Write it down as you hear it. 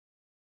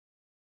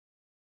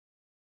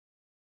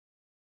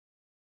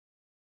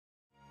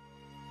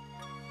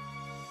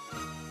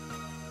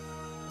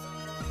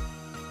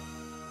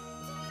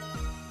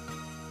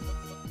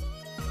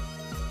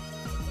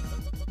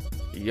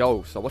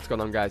Yo, so what's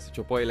going on guys, it's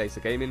your boy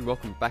LaazrGaming.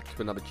 Welcome back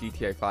to another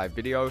GTA 5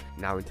 video.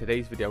 Now in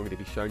today's video I'm going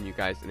to be showing you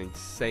guys an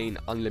insane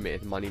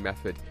unlimited money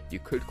method. You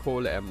could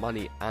call it a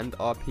money and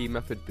RP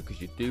method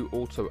because you do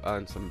also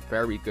earn some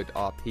very good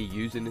RP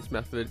using this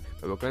method,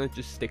 but we're going to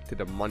just stick to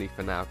the money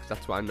for now because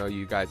that's what I know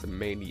you guys are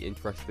mainly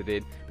interested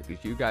in,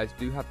 because you guys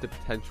do have the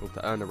potential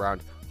to earn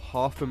around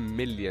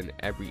 $500,000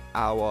 every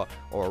hour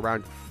or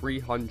around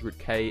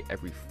 300k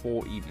every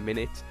 40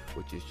 minutes,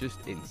 which is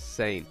just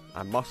insane.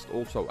 I must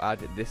also add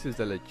that this is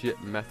a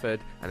legit method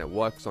and it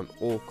works on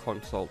all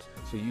consoles,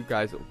 so you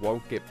guys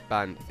won't get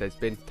banned. There's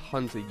been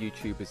tons of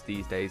YouTubers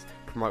these days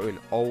promoting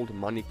old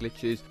money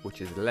glitches, which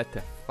has led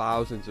to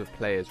thousands of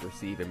players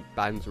receiving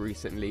bans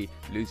recently,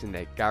 losing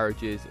their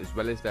garages as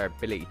well as their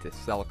ability to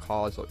sell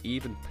cars or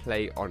even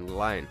play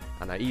online.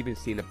 And I even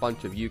seen a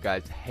bunch of you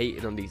guys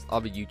hating on these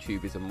other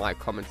YouTubers in my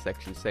comment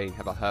section saying,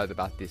 have I heard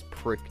about this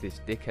prick,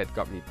 this dickhead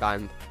got me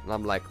banned? And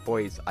I'm like,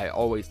 boys, I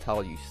always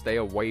tell you, stay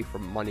away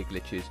from money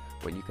glitches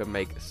when you can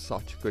make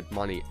such good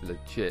money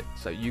legit.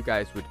 So you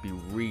guys would be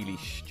really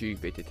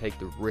stupid to take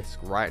the risk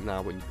right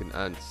now when you can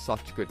earn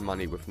such good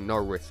money with no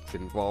risks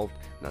involved.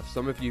 Now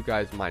some of you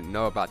guys might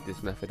know about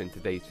this method in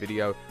today's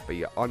video, but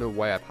you're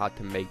unaware of how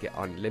to make it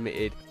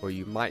unlimited, or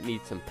you might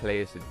need some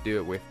players to do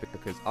it with,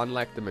 because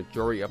unlike the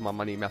majority of my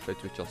money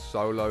methods which are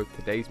solo,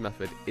 today's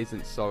method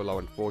isn't solo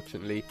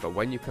unfortunately. But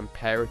when you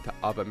compare it to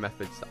other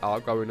methods that are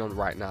going on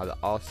right now that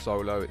are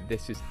solo,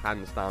 this is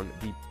hands down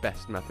the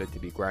best method to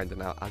be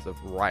grinding out as of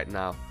right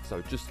now. So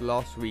just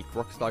last week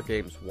Rockstar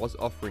Games was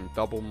offering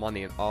double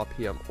money and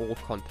RP on all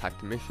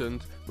contact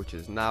missions, which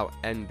has now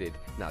ended.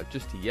 Now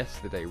just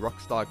yesterday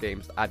Rockstar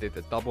Games added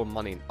a double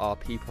money and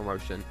RP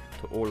promotion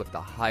to all of the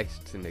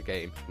heists in the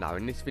game. Now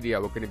in this video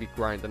we're going to be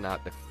grinding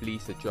out the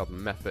fleecer job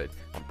method.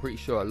 I'm pretty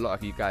sure a lot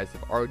of you guys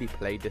have already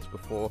played this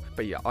before,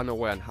 but you're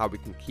unaware on how we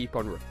can keep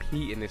on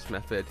repeating this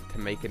method to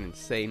make an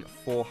insane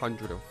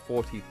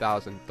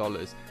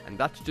 $440,000, and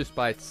that's just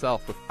by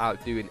itself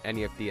without doing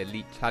any of the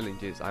elite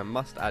challenges, I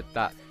must add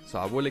that. So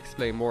I will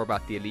explain more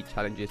about the elite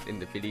challenges in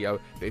the video,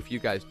 but if you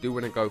guys do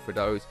want to go for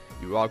those,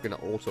 you are going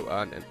to also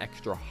earn an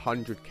extra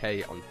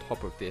 100k on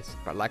top of this.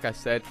 But like I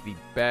said, the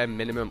bare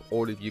minimum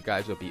all of you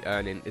guys will be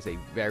earning is a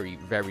very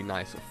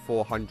nice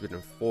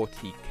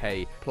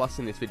 440k. Plus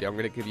in this video I'm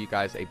going to give you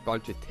guys a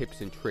bunch of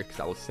tips and tricks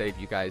that will save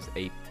you guys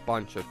a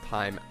bunch of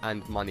time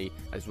and money,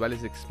 as well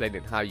as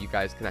explaining how you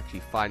guys can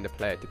actually find a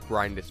player to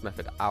grind this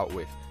method out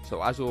with.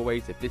 So as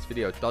always, if this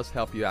video does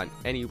help you out in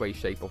any way,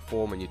 shape or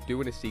form, and you do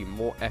want to see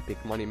more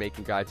epic money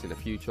making guides in the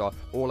future,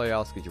 all I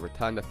ask is you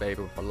return the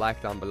favor with a like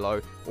down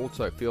below.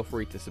 Also feel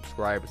free to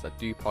subscribe as I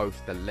do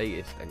post the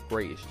latest and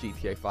greatest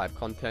GTA 5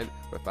 content.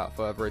 Without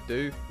further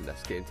ado,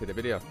 let's get into the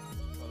video.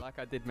 Like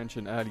I did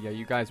mention earlier,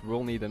 you guys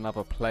will need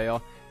another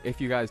player. If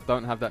you guys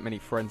don't have that many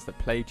friends that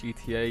play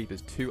GTA,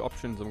 there's two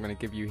options I'm going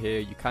to give you here.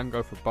 You can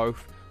go for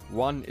both.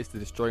 One is to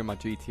destroy my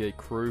GTA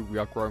crew. We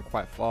are growing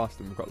quite fast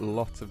and we've got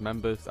lots of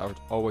members that are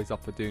always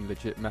up for doing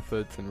legit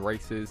methods and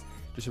races.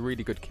 Just a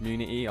really good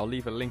community. I'll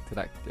leave a link to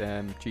that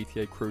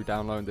GTA crew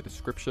down low in the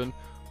description.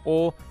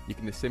 Or you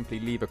can just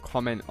simply leave a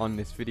comment on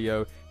this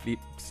video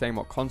saying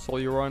what console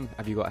you're on.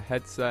 Have you got a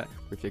headset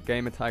with your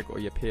gamer tag or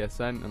your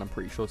PSN? And I'm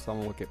pretty sure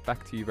someone will get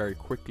back to you very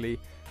quickly.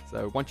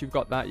 So once you've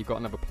got that, you've got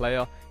another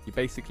player. You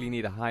basically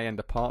need a high-end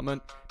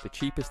apartment. The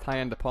cheapest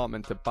high-end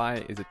apartment to buy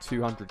is a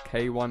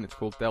 200k one. It's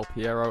called Del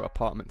Piero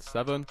Apartment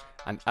 7.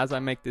 And as I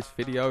make this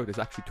video, there's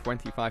actually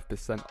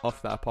 25%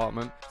 off that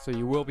apartment. So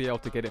you will be able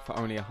to get it for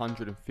only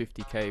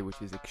 150k,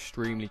 which is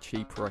extremely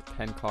cheap for a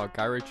 10-car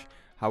garage.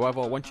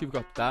 However, once you've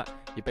got that,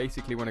 you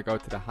basically want to go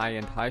to the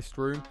high-end heist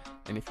room.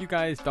 And if you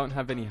guys don't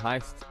have any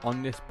heists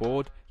on this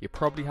board, you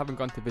probably haven't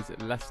gone to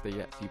visit Lester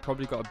yet. So you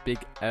probably got a big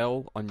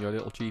L on your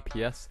little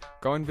GPS.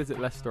 Go and visit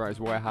Lester at his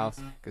warehouse,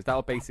 because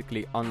that'll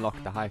basically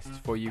unlock the heists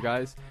for you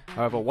guys.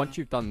 However, once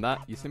you've done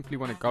that, you simply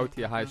want to go to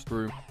your heist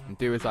room and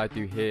do as I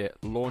do here.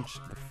 Launch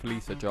the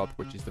fleecer job,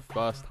 which is the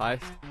first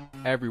heist.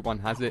 Everyone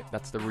has it.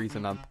 That's the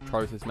reason I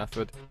chose this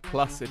method.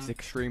 Plus, it's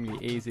extremely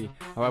easy.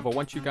 However,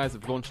 once you guys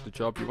have launched the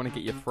job, you want to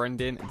get your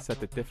friend in and set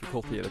the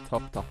difficulty at the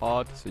top to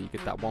hard, so you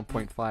get that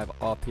 1.5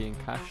 RP in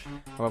cash.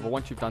 However,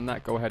 once you've done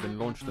that, go ahead and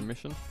launch the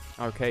mission.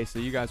 Okay, so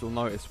you guys will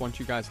notice once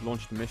you guys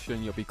launch the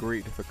mission, you'll be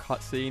greeted with a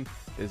cutscene.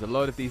 There's a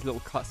load of these little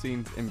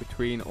cutscenes in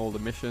between all the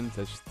missions.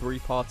 There's 3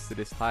 parts to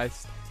this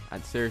heist,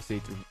 and seriously,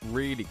 it's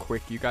really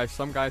quick.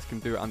 Some guys can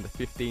do it under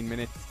 15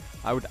 minutes.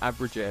 I would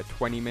average it at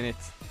 20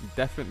 minutes.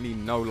 Definitely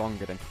no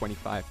longer than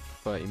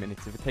 25-30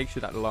 minutes. If it takes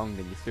you that long,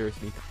 then you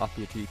seriously need to up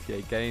your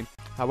GTA game.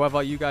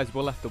 However, you guys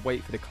will have to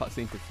wait for the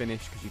cutscene to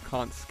finish, because you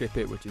can't skip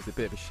it, which is a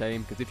bit of a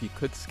shame, because if you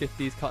could skip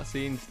these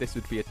cutscenes, this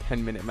would be a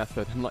 10-minute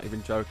method. I'm not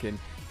even joking.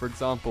 For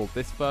example,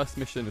 this first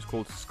mission is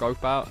called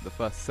Scope Out. The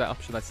first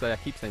setup, should I say. I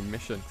keep saying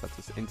mission because that's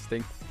just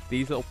instinct.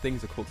 These little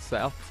things are called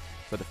setups.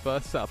 So the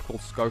first setup called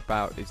Scope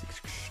Out is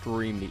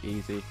extremely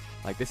easy.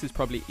 Like, this is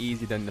probably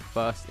easier than the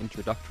first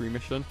introductory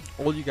mission.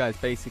 All you guys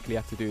basically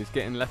have to do is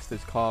get in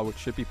Lester's car, which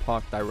should be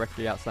parked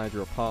directly outside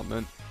your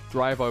apartment.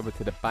 drive over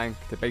to the bank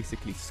to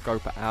basically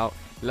scope it out.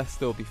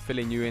 Lester will be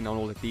filling you in on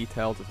all the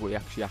details of what you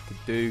actually have to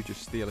do.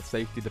 Just steal a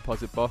safety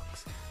deposit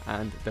box,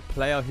 and the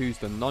player who's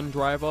the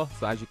non-driver,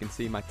 so as you can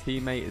see my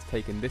teammate is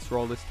taking this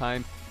role this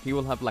time, he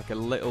will have like a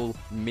little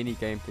mini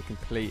game to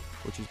complete,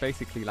 which is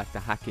basically like the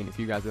hacking. If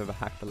you guys have ever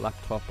hacked a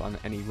laptop on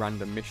any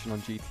random mission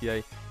on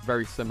GTA,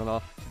 very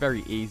similar,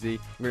 very easy.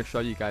 I'm going to show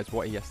you guys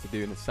what he has to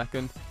do in a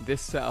second.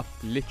 This setup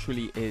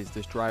literally is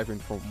just driving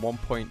from one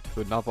point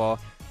to another,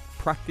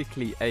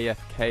 practically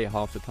AFK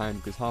half the time,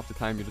 because half the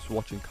time you're just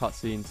watching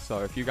cutscenes. So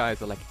if you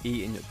guys are like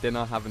eating your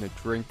dinner, having a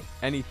drink,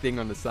 anything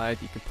on the side,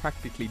 you can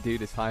practically do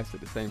this heist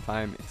at the same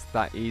time. It's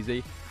that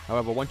easy.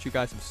 However, once you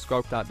guys have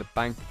scoped out the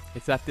bank,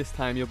 it's at this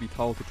time you'll be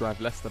told to drive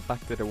Lester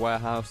back to the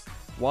warehouse.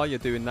 While you're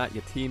doing that,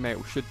 your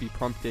teammate should be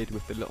prompted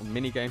with the little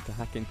minigame to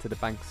hack into the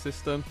bank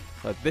system.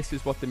 So this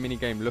is what the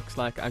minigame looks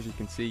like. As you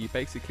can see, you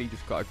basically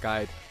just got to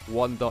guide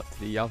one dot to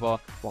the other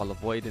while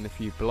avoiding a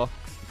few blocks.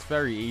 It's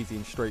very easy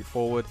and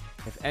straightforward.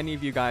 If any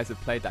of you guys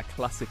have played that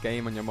classic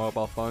game on your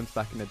mobile phones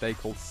back in the day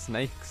called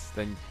Snakes,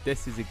 then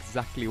this is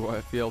exactly what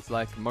it feels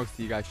like. Most of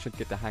you guys should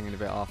get the hang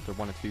of it after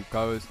 1 or 2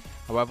 goes.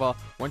 However,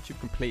 once you've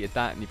completed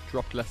that and you've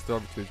dropped Lester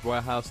over to his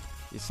warehouse,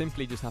 you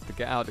simply just have to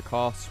get out of the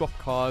car, swap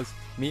cars,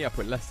 meet up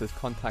with Lester's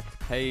contact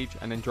page,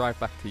 and then drive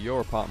back to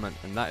your apartment,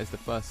 and that is the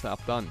first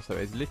setup done. So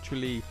it's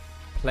literally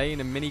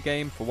playing a mini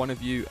game for one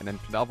of you, and then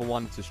for the other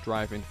one it's just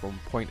driving from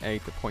point A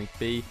to point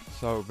B.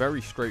 So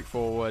very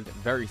straightforward,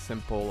 very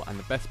simple, and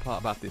the best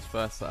part about this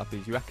first setup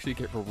is you actually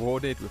get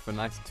rewarded with a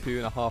nice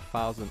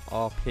 2,500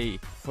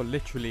 RP for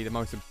literally the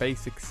most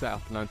basic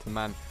setup known to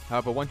man.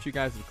 However, once you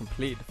guys have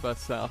completed the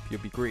first setup, you'll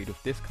be greeted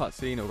with this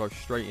cutscene. It'll go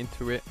straight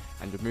into it,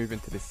 and you'll move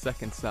into the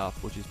second setup,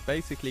 which is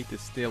basically to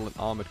steal an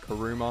armored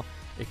Kuruma.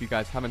 If you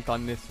guys haven't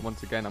done this,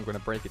 once again I'm going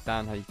to break it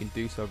down how you can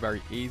do so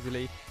very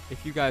easily.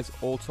 If you guys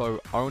also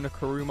own a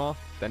Kuruma,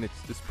 then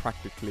it's just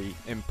practically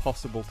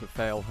impossible to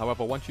fail.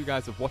 However, once you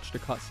guys have watched the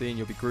cutscene,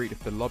 you'll be greeted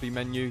with the lobby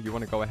menu. You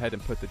want to go ahead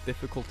and put the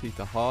difficulty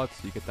to hard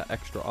so you get that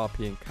extra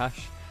RP and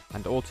cash.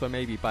 And also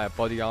maybe buy a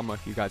body armor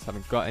if you guys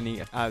haven't got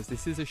any, as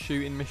this is a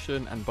shooting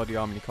mission and body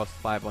armor only costs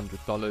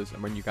 $500,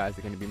 and when you guys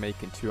are going to be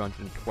making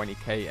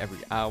 220k every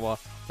hour,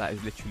 that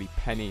is literally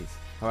pennies.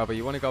 However,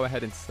 you want to go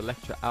ahead and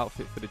select your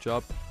outfit for the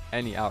job.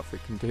 Any outfit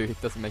can do, it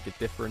doesn't make a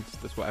difference,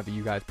 just whatever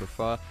you guys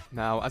prefer.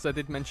 Now, as I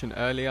did mention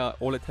earlier,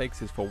 all it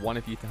takes is for one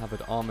of you to have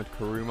an armored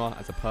Kuruma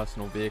as a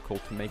personal vehicle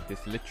to make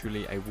this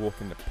literally a walk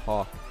in the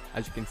park.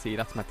 As you can see,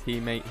 that's my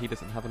teammate. He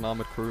doesn't have an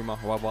armored Kuruma,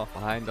 however,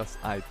 behind us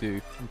I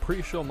do. I'm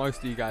pretty sure most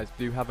of you guys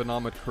do have an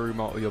armored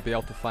Kuruma, or you'll be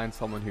able to find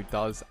someone who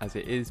does, as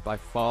it is by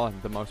far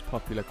the most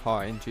popular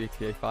car in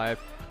GTA 5.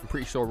 I'm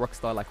pretty sure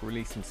Rockstar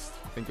released some,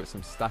 I think it was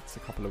some stats a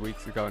couple of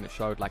weeks ago, and it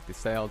showed like the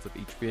sales of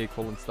each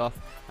vehicle and stuff,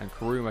 and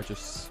Kuruma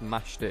just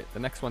smashed it. The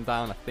next one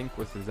down I think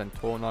was the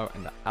Zentorno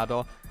and the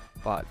Adder,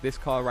 but this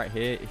car right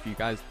here, if you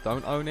guys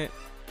don't own it,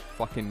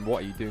 fucking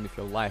what are you doing with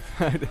your life?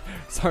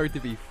 Sorry to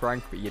be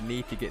frank, but you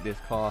need to get this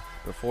car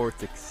before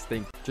it's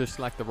extinct. Just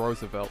like the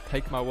Roosevelt,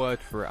 take my word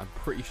for it, I'm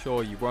pretty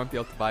sure you won't be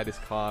able to buy this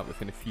car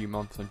within a few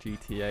months on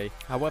GTA.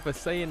 However,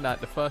 saying that,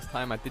 the first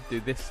time I did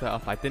do this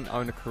setup, I didn't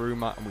own a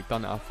Kuruma, and we've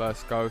done it our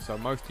first go, so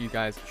most of you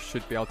guys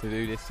should be able to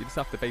do this. You just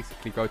have to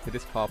basically go to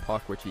this car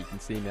park, which you can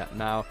see me at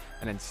now,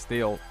 and then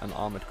steal an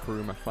armored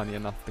Kuruma, funny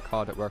enough, the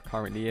car that we're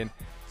currently in.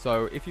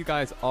 So if you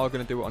guys are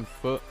going to do it on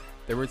foot,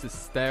 there is a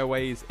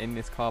stairways in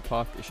this car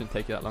park. It shouldn't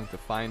take you that long to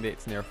find it.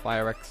 It's near a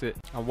fire exit.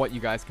 And what you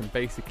guys can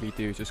basically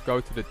do is just go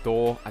to the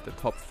door at the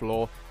top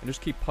floor and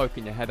just keep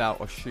poking your head out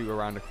or shoot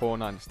around the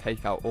corner and just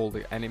take out all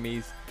the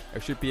enemies.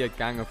 There should be a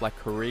gang of like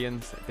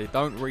Koreans. They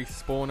don't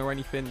respawn or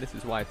anything. This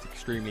is why it's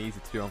extremely easy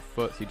to do on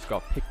foot. So you just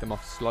got to pick them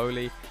off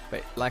slowly.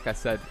 But like I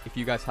said, if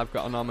you guys have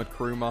got an armored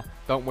Kuruma,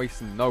 don't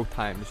waste no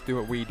time. Just do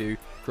what we do.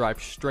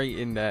 Drive straight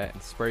in there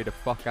and spray the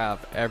fuck out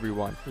of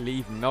everyone.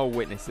 Leave no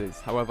witnesses.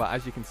 However,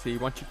 as you can see,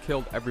 once you've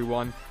killed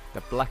everyone,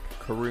 the black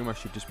Kuruma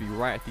should just be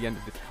right at the end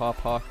of this car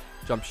park.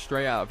 Jump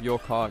straight out of your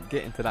car,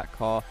 get into that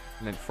car,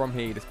 and then from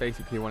here you just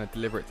basically want to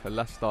deliver it to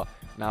Lester.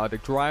 Now the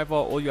driver,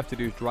 all you have to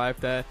do is drive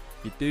there.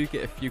 You do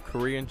get a few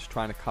Koreans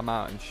trying to come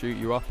out and shoot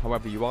you up.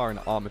 However, you are an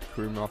armored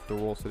Kuruma after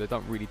all, so they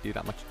don't really do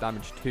that much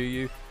damage to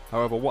you.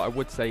 However, what I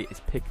would say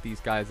is pick these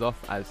guys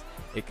off, as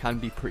it can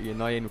be pretty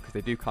annoying because they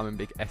do come in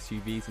big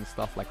SUVs and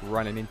stuff, like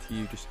running into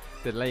you, just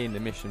delaying the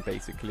mission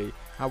basically.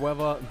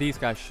 However, these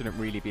guys shouldn't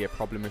really be a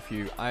problem with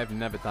you. I have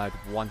never died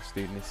once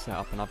doing this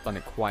setup, and I've done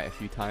it quite a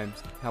few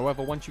times.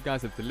 However, once you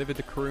guys have delivered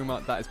the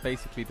Kuruma, that is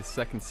basically the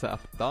second setup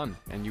done,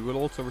 and you will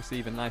also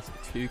receive a nice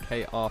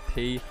 2k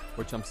RP,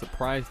 which I'm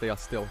surprised they are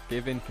still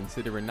giving,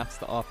 considering that's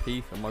the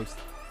RP for most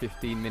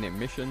 15-minute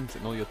missions,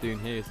 and all you're doing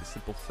here is a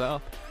simple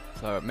setup.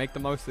 So make the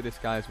most of this,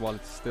 guys, while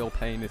it's still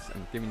paying this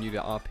and giving you the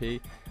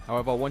RP.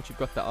 However, once you've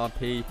got the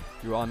RP,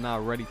 you are now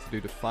ready to do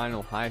the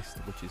final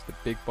heist, which is the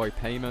big boy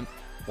payment.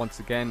 Once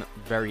again,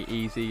 very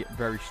easy,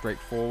 very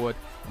straightforward.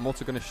 I'm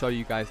also going to show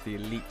you guys the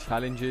elite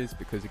challenges,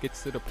 because it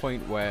gets to the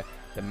point where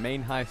The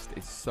main heist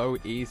is so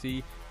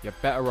easy. You're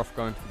better off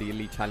going for the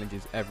elite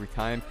challenges every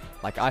time.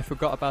 Like, I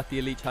forgot about the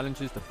elite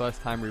challenges the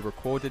first time we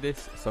recorded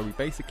this, so we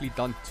basically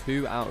done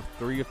 2 out of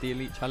 3 of the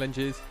elite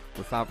challenges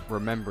without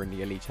remembering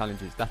the elite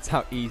challenges. That's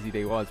how easy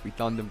they was. We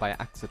done them by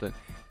accident.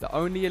 The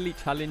only elite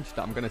challenge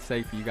that I'm going to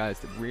say for you guys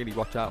to really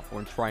watch out for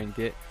and try and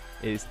get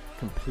is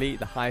complete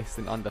the heist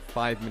in under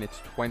 5 minutes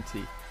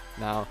 20.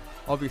 Now,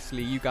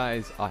 obviously you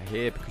guys are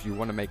here because you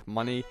want to make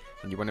money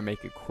and you want to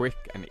make it quick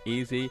and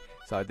easy.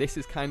 So this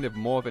is kind of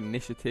more of an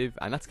initiative,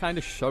 and that's kind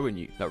of showing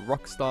you that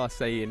Rockstar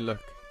saying, look,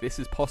 this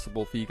is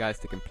possible for you guys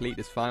to complete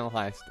this final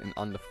heist in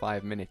under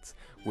 5 minutes,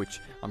 which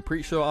I'm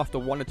pretty sure after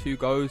 1 or 2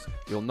 goes,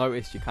 you'll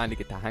notice you kind of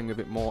get the hang of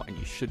it more and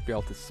you should be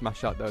able to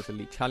smash out those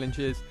elite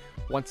challenges.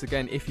 Once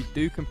again, if you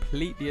do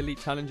complete the elite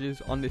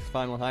challenges on this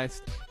final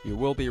heist, you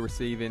will be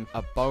receiving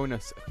a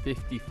bonus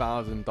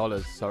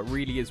 $50,000. So it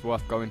really is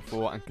worth going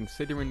for, and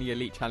considering the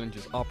elite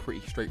challenges are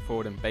pretty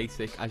straightforward and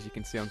basic, as you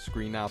can see on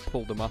screen now,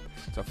 pull them up.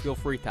 So feel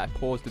free to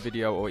pause the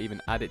video or even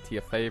add it to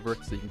your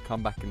favorites so you can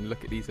come back and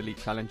look at these elite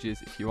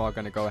challenges if you are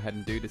going to go ahead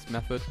and do this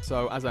method.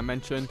 So as I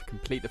mentioned,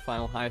 complete the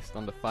final heist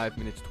under 5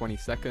 minutes 20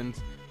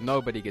 seconds.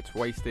 Nobody gets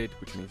wasted,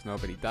 which means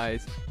nobody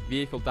dies.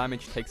 Vehicle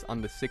damage takes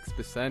under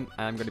 6%, and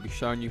I'm going to be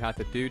showing you how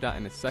to do that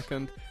in a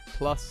second.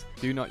 Plus,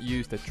 do not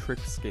use the trip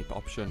skip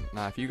option.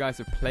 Now, if you guys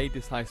have played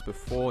this heist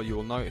before, you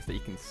will notice that you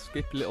can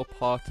skip little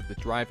parts of the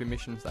driving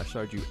missions that I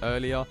showed you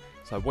earlier.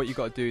 So what you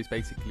got to do is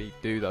basically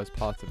do those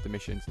parts of the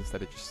missions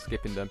instead of just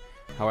skipping them.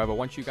 However,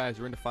 once you guys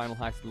are in the final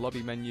heist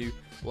lobby menu,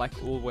 like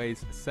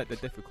always, set the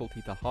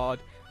difficulty to hard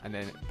and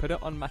then put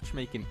it on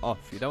matchmaking off.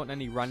 You don't want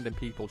any random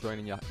people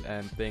joining your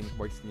thing,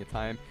 wasting your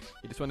time.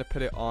 You just want to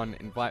put it on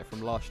invite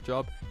from last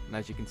job, and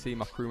as you can see,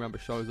 my crew member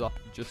shows up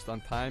just on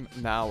time.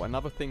 Now,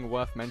 another thing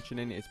worth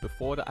mentioning is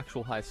before the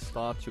actual heist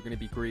starts, you're going to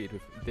be greeted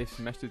with this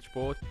message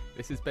board.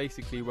 This is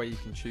basically where you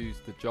can choose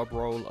the job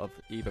role of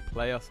either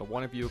player. So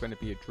one of you are going to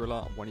be a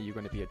driller and one of you are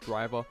going to be a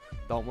driver.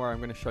 Don't worry, I'm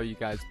going to show you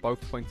guys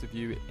both points of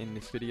view in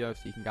this video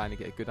so you can kind of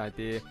get a good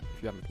idea if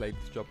you haven't played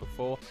this job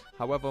before.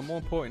 However, more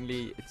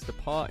importantly, it's the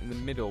part in the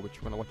middle which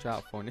you want to watch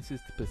out for, and this is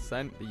the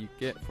percent that you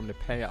get from the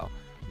payout.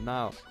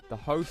 Now, the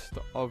host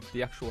of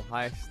the actual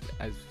heist,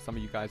 as some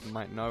of you guys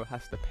might know,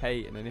 has to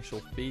pay an initial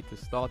fee to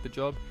start the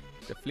job.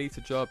 The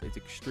Fleeter job is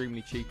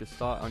extremely cheap to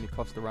start, only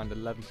cost around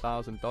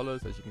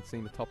 $11,000, as you can see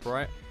in the top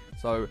right.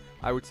 So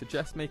I would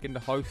suggest making the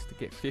host to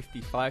get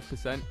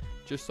 55%,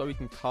 just so he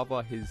can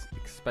cover his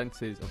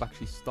expenses of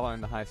actually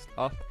starting the heist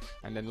up.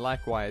 And then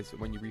likewise,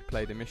 when you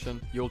replay the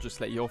mission, you'll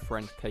just let your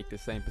friend take the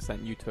same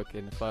percent you took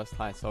in the first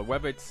heist. So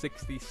whether it's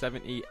 60,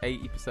 70,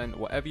 80%,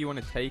 whatever you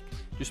want to take,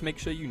 just make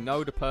sure you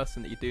know the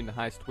person that you're doing the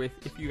heist with.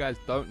 If you guys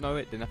don't know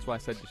it, then that's why I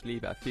said just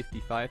leave it at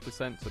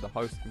 55% so the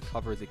host can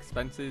cover his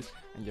expenses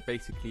and you're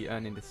basically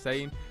earning the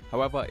same.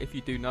 However, if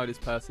you do know this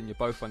person, you're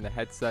both on the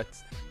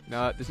headsets,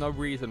 there's no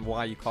reason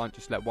why you can't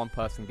just let one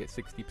person get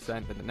 60%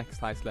 and the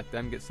next heist let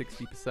them get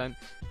 60%.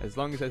 As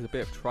long as there's a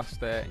bit of trust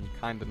there and you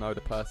kind of know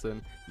the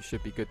person, you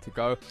should be good to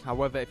go.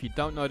 However, if you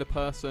don't know the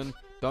person,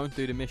 don't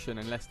do the mission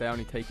unless they're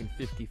only taking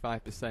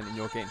 55% and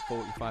you're getting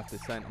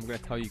 45%. I'm going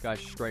to tell you guys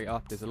straight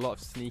up, there's a lot of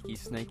sneaky,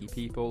 snaky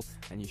people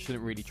and you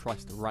shouldn't really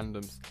trust the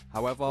randoms.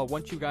 However,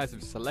 once you guys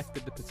have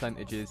selected the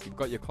percentages, you've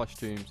got your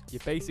costumes, you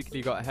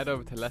basically got to head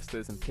over to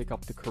Lester's and pick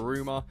up the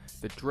Kuruma.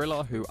 The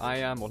driller, who I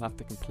am, will have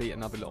to complete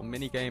another little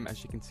mini game,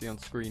 as you can see on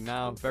screen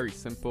now. Very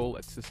simple,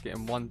 it's just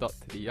getting one dot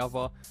to the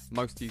other.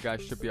 Most of you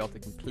guys should be able to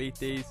complete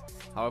these.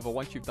 However,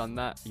 once you've done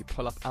that, you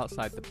pull up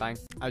outside the bank,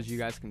 as you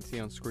guys can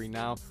see on screen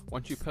now.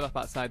 Once you pull up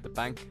outside the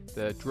bank,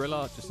 the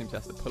driller just simply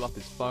has to pull up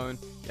his phone.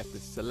 You have to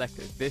select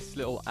this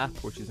little app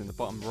which is in the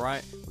bottom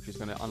right, which is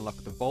going to unlock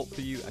the vault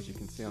for you, as you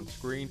can see on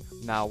screen.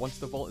 Now, once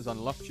the vault is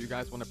unlocked, you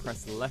guys want to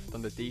press left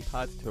on the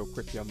D-pad to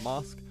equip your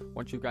mask.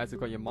 Once you guys have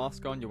got your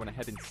mask on, you want to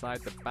head inside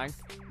the bank.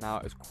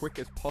 Now, as quick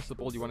as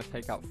possible, you want to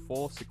take out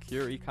 4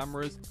 security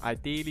cameras.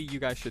 Ideally, you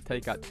guys should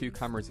take out 2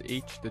 cameras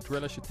each. The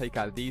driller should take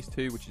out these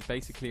 2, which is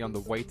basically on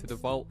the way to the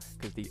vault,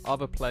 because the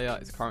other player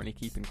is currently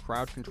keeping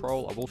crowd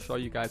control. I will show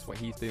you guys what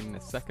he's doing in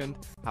a second.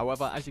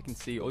 However, as you can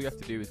see, all you have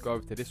to do is go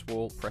over to this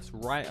wall, press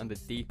right on the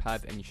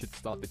D-pad, and you should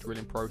start the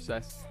drilling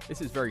process.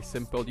 This is very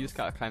simple. You just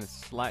gotta kind of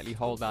slightly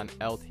hold down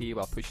LT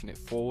while pushing it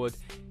forward.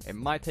 It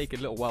might take a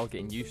little while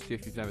getting used to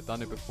if you've never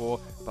done it before,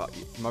 but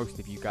most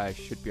of you guys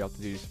should be able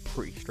to do this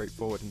pretty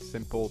straightforward and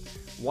simple.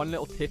 One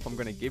little tip I'm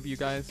going to give you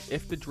guys: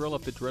 if the drill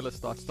of the driller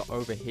starts to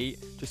overheat,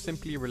 just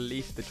simply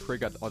release the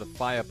trigger or the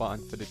fire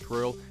button for the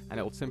drill and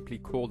it will simply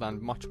cool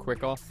down much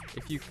quicker.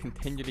 If you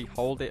continually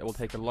hold it, it will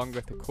take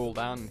longer to cool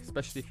down,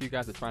 especially if you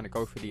guys are trying to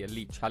go for the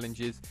elite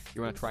challenges.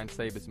 You want to try and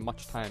save as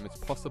much time as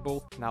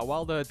possible. Now,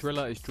 while the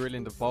driller is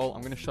drilling the vault,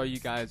 I'm going to show you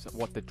guys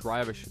what the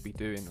driver should be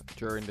doing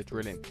during the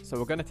drilling. So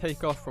we're going to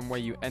take off from where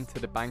you enter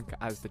the bank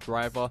as the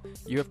driver.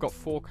 You have got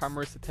 4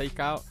 cameras to take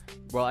out.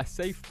 Well, I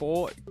say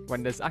 4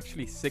 when there's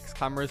actually 6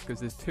 cameras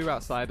because there's 2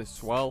 outside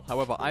as well.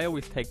 However, I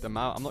always take them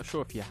out. I'm not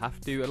sure if you have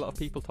to. A lot of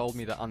people told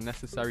me that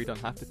unnecessary, don't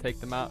have to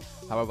take them out.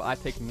 However, I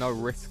take no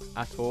risks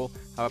at all.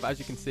 However, as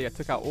you can see, I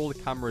took out all the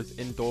cameras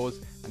indoors,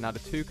 and now the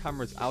 2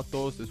 cameras outside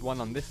outdoors. There's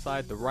one on this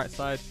side, the right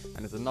side,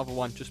 and there's another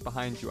one just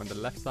behind you on the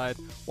left side.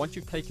 Once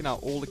you've taken out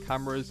all the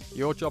cameras,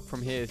 your job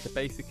from here is to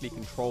basically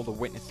control the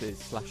witnesses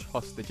slash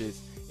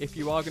hostages. If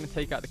you are going to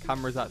take out the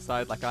cameras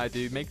outside like I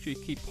do, make sure you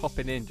keep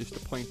popping in just to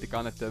point the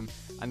gun at them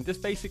and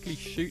just basically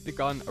shoot the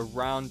gun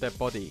around their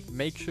body.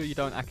 Make sure you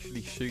don't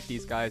actually shoot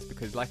these guys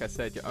because, like I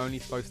said, you're only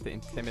supposed to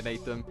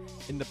intimidate them.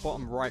 In the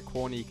bottom right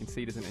corner you can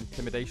see there's an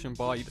intimidation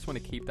bar. You just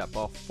want to keep that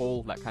bar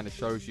full. That kind of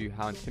shows you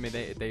how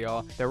intimidated they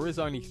are. There is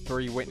only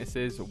 3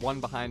 witnesses, 1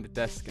 behind the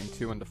desk and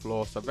 2 on the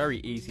floor, so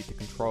very easy to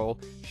control.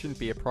 Shouldn't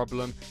be a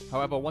problem.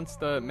 However, once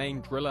the main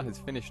driller has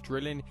finished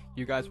drilling,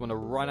 you guys want to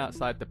run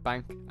outside the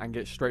bank and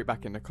get straight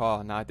back in the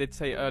car. Now, I did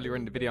say earlier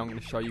in the video I'm going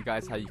to show you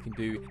guys how you can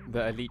do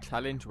the elite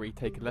challenge where you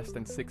take less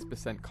than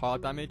 6% car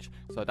damage.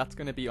 So that's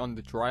going to be on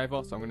the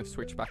driver, so I'm going to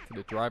switch back to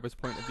the driver's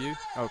point of view.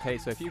 Okay,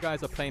 so if you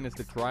guys are playing as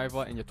the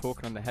driver and you're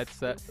talking on the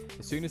headset,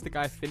 as soon as the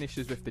guy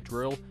finishes with the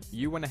drill,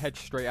 you want to head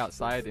straight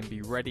outside and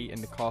be ready in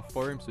the car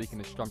for him so you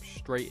can just jump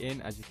straight in,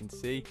 as you can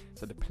see.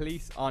 So the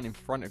police aren't in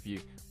front of you.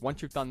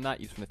 Once you've done that,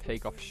 you just want to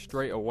take off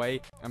straight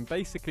away and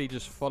basically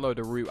just follow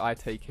the route I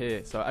take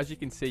here. So as you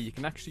can see, you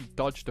can actually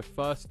dodge the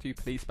first 2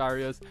 police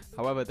barriers.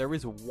 However, there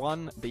is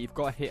one that you've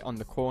got to hit on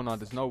the corner.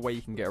 There's no way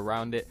you can get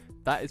around it.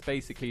 That is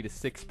basically the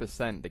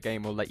 6% the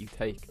game will let you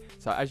take.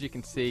 So as you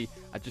can see,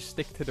 I just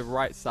stick to the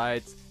right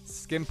sides,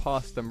 skim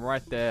past them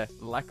right there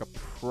like a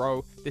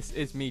pro. This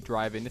is me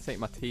driving, this ain't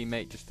my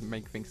teammate, just to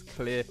make things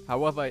clear.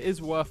 However, it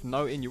is worth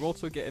noting you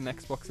also get an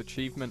Xbox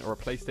achievement or a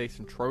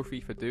PlayStation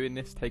trophy for doing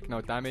this, take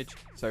no damage.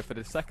 So for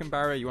the second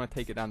barrier, you want to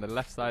take it down the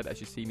left side as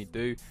you see me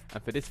do,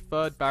 and for this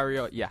third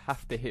barrier, you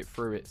have to hit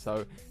through it.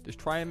 So just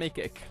try and make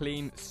it a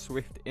clean,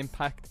 swift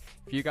impact.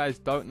 If you guys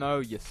don't know,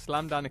 you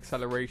slam down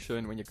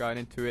acceleration when you're going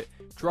into it,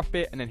 drop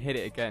it and then hit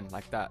it again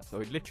like that. So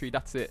literally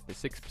that's it, the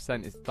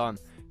 6% is done.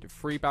 The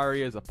 3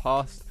 barriers are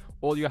passed.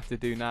 All you have to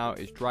do now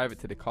is drive it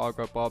to the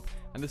cargo bob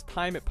and just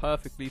time it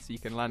perfectly so you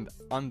can land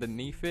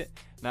underneath it.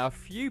 Now, a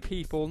few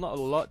people, not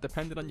a lot,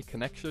 depending on your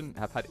connection,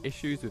 have had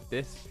issues with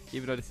this,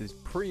 even though this is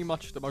pretty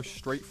much the most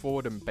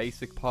straightforward and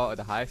basic part of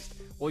the heist.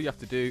 All you have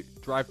to do,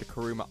 drive the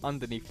Kuruma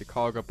underneath the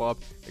cargo bob.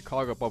 The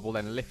cargo bob will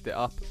then lift it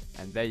up,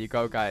 and there you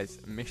go, guys.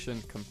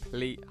 Mission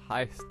complete,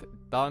 heist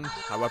done.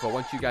 However,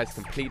 once you guys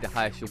complete the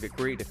heist, you'll get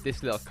greeted with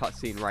this little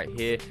cutscene right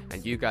here,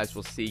 and you guys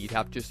will see you'd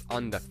have just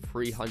under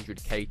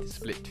 300k to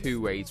split 2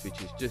 ways,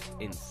 which is just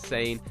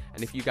insane.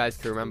 And if you guys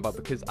can remember,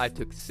 because I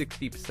took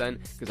 60%,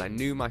 because I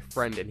knew my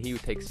friend and he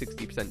would take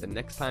 60% the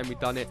next time we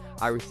done it,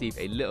 I received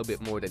a little bit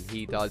more than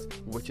he does,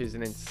 which is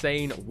an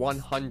insane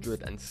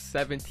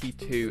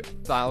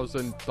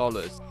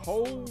 $172,000.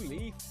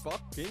 Holy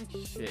fucking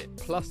shit.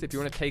 Plus, if you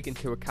want to take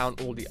into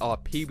account all the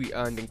RP we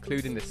earned,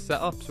 including the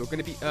setups, we're going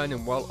to be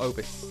earning well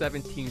over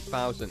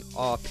 17,000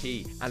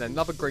 RP. And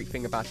another great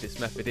thing about this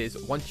method is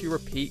once you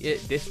repeat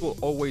it, this will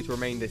always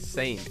remain the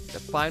same. The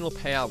final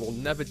payout will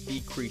never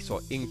decrease or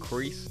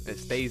increase. It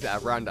stays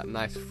at around that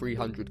nice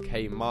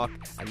 300k mark.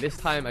 And this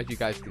time, as you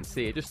guys can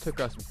see, it just took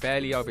us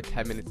barely over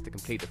 10 minutes to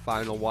complete the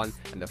final one,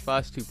 and the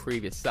first 2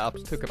 previous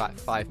setups took about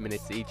 5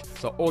 minutes each.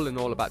 So all in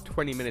all, about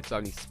 20 minutes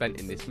only spent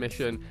in this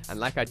mission. And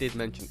like I did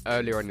mention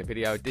earlier in the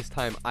video, this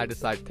time I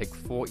decided to take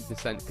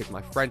 40% because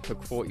my friend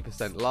took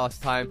 40%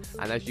 last time,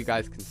 and as you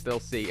guys can still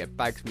see, it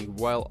bags me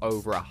well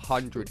over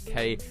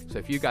 100k. So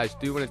if you guys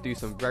do want to do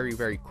some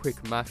very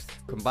quick maths,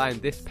 combine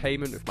this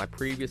payment with my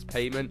previous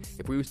payment,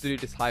 if we was to do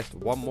this heist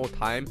one more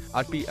time,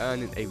 I'd be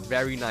earning a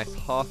very nice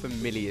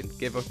 $500,000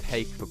 give or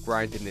take for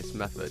grinding this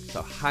method.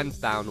 So hands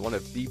down, one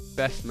of the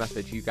best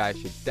methods you guys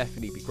should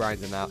definitely be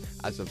grinding out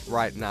as of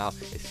right now,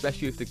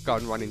 especially with the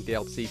gun running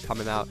DLC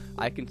coming out.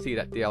 I can see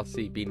that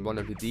DLC being one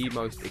of the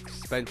most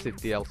expensive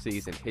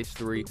DLCs in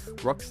history.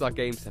 Rockstar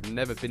Games have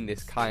never been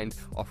this kind,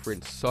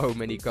 offering so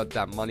many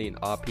goddamn money in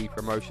RP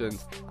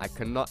promotions. I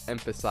cannot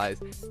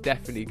emphasize,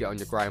 definitely get on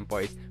your grind,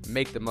 boys.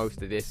 Make the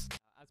most of this.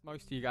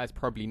 Most of you guys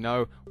probably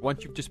know,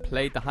 once you've just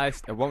played the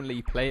heist, it won't let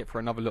you play it for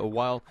another little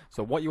while.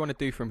 So what you want to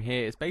do from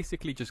here is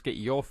basically just get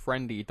your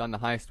friend that you've done the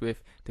heist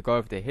with to go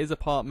over to his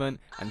apartment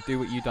and do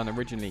what you done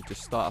originally,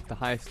 just start off the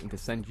heist and to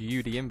send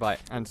you the invite.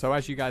 And so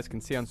as you guys can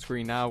see on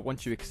screen now,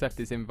 once you accept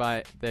his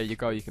invite, there you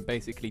go, you can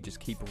basically just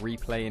keep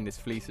replaying this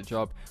fleecer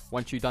job.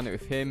 Once you've done it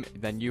with him,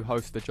 then you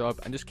host the job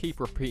and just keep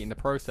repeating the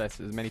process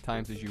as many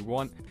times as you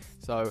want.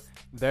 So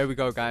there we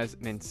go, guys,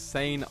 an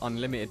insane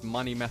unlimited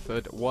money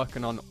method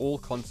working on all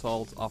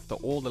consoles after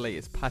all the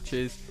latest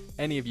patches.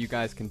 Any of you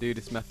guys can do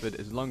this method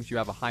as long as you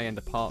have a high-end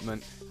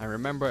apartment. And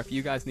remember, if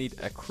you guys need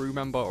a crew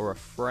member or a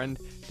friend,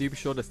 do be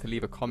sure just to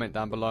leave a comment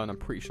down below and I'm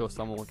pretty sure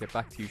someone will get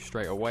back to you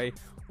straight away.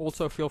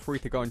 Also, feel free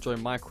to go and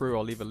join my crew.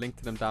 I'll leave a link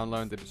to them down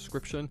below in the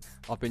description.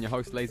 I've been your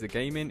host,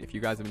 LaazrGaming. If you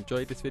guys have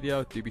enjoyed this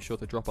video, do be sure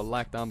to drop a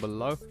like down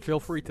below.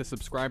 Feel free to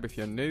subscribe if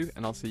you're new,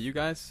 and I'll see you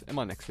guys in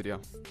my next video.